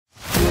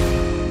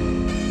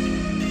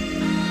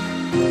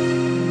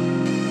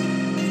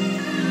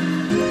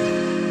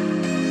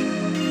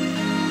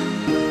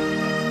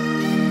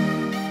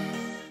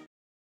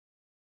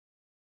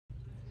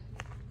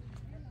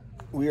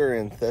We are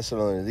in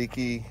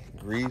Thessaloniki,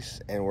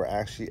 Greece, and we're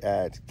actually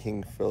at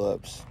King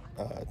Philip's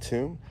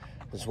tomb.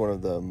 It's one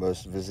of the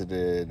most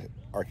visited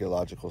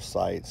archaeological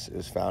sites. It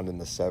was found in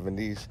the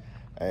 70s,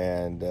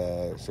 and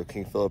so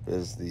King Philip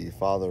is the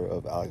father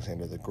of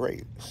Alexander the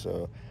Great.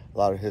 So a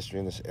lot of history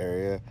in this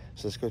area.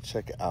 So let's go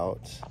check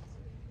out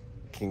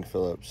King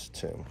Philip's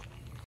tomb.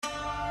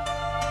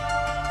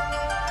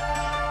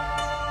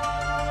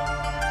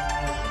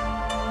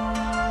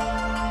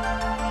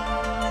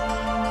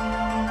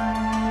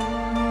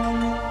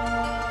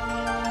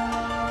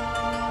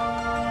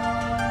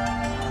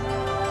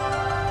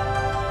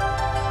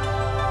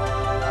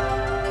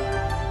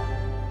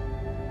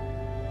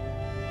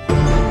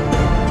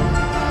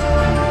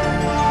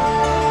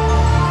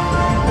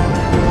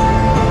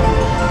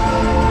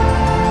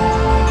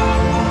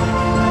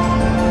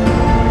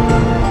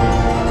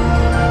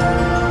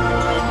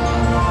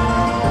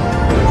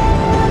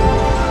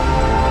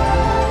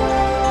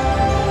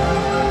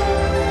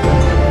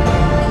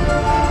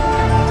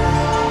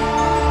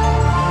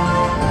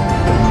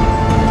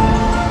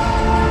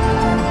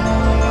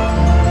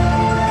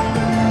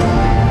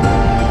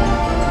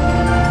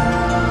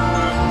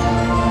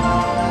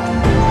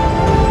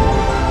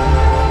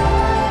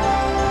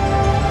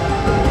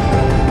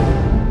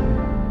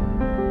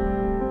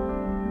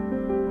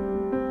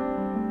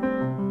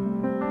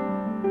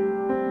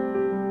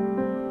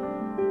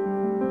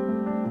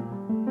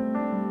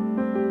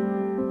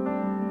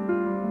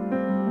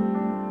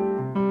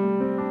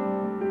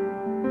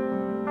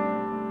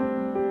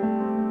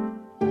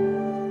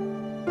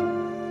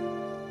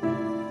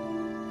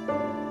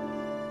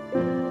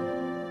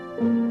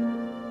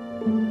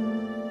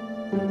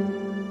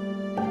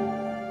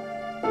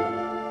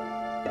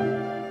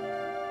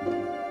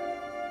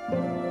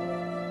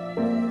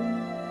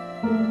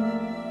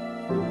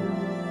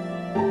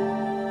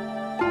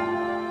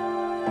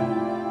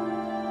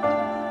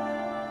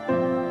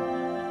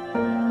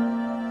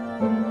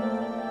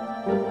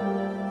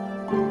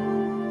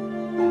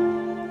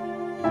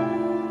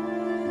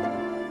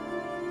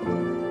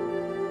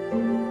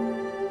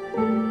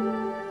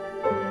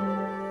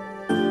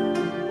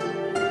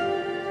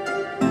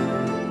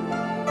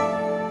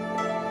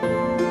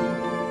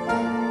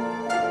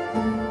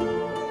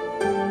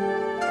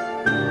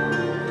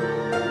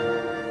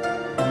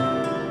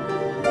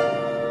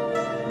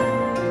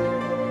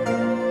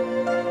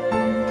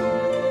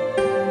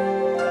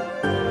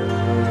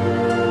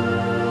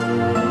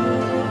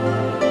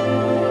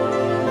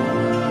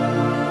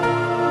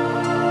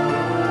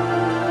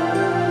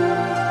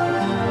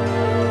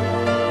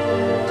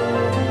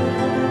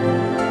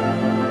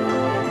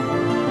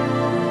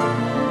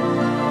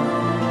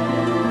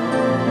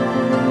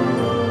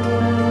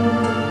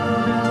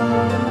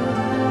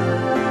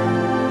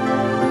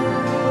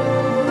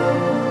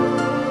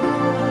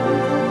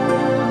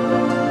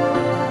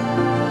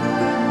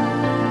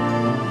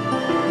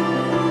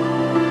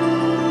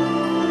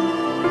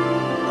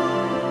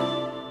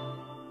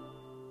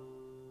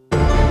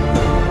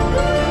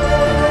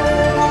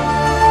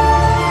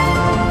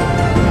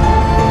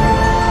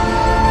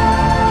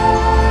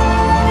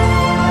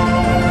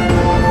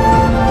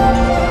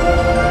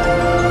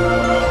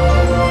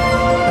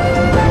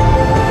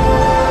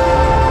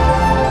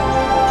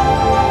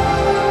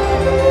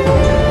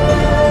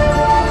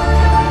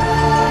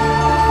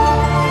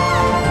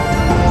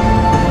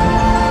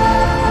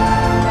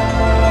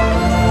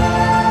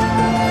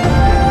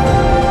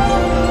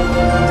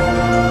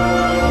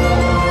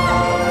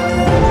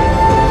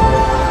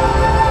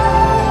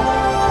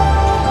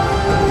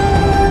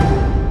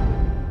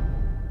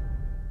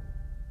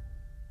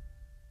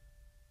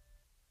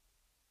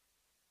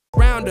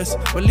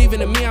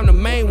 Believing in me, I'm the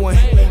main one.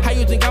 How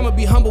you think I'ma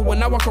be humble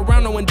when I walk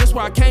around knowing just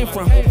where I came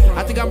from?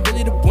 I think I'm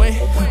really the one.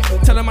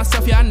 Telling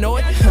myself, yeah, I know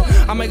it.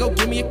 I may go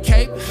give me a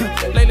cape.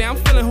 Lately, I'm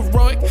feeling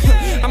heroic.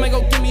 I may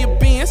go give me a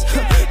Benz.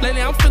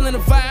 Lately, I'm feeling the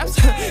vibes.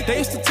 They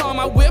used to tow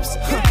my whips.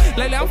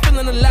 Lately, I'm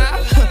feeling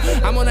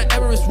alive. I'm on an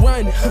Everest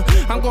run.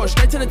 I'm going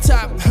straight to the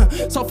top.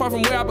 So far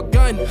from where I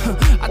begun.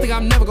 I think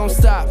I'm never gonna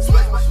stop.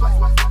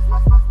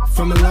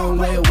 From a long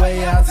way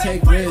away, I'll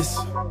take risks.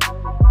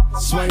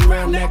 Swing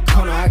around that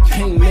corner, I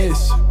can't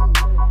miss.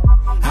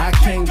 I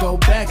can't go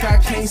back, I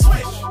can't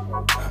switch.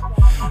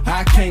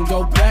 I can't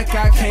go back,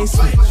 I can't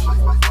switch.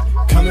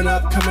 Coming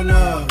up,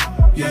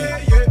 yeah,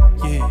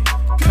 yeah.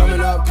 Coming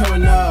up, yeah,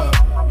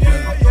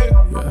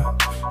 yeah.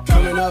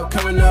 Coming up,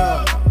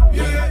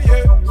 yeah,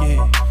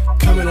 yeah.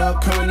 Coming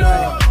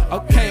up.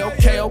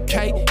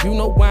 Okay. You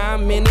know why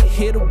I'm in it,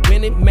 here to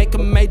win it, make a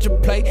major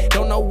play.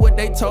 Don't know what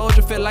they told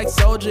you, feel like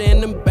soldier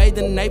in them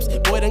bathing apes.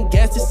 Boy done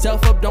gassed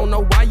himself up, don't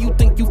know why you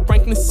think you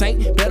Franklin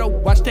Saint. Better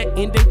watch that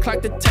ending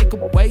clock to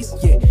takeaways.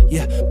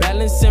 Yeah.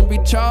 Balance and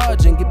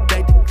recharge and get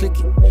back to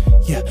clicking.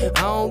 Yeah,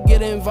 I don't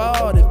get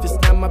involved if it's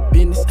not my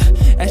business.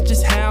 That's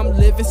just how I'm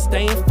living,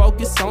 staying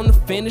focused on the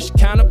finish.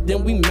 Count up,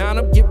 then we mount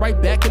up, get right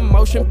back in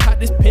motion, pot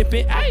this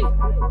pimpin',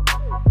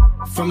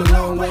 ayy. From a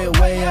long way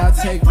away, I'll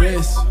take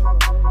risks.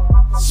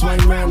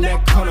 Swing around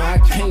that corner, I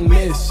can't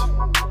miss.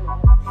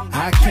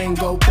 I can't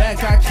go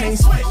back, I can't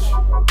switch.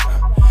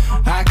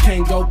 I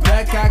can't go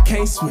back, I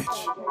can't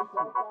switch.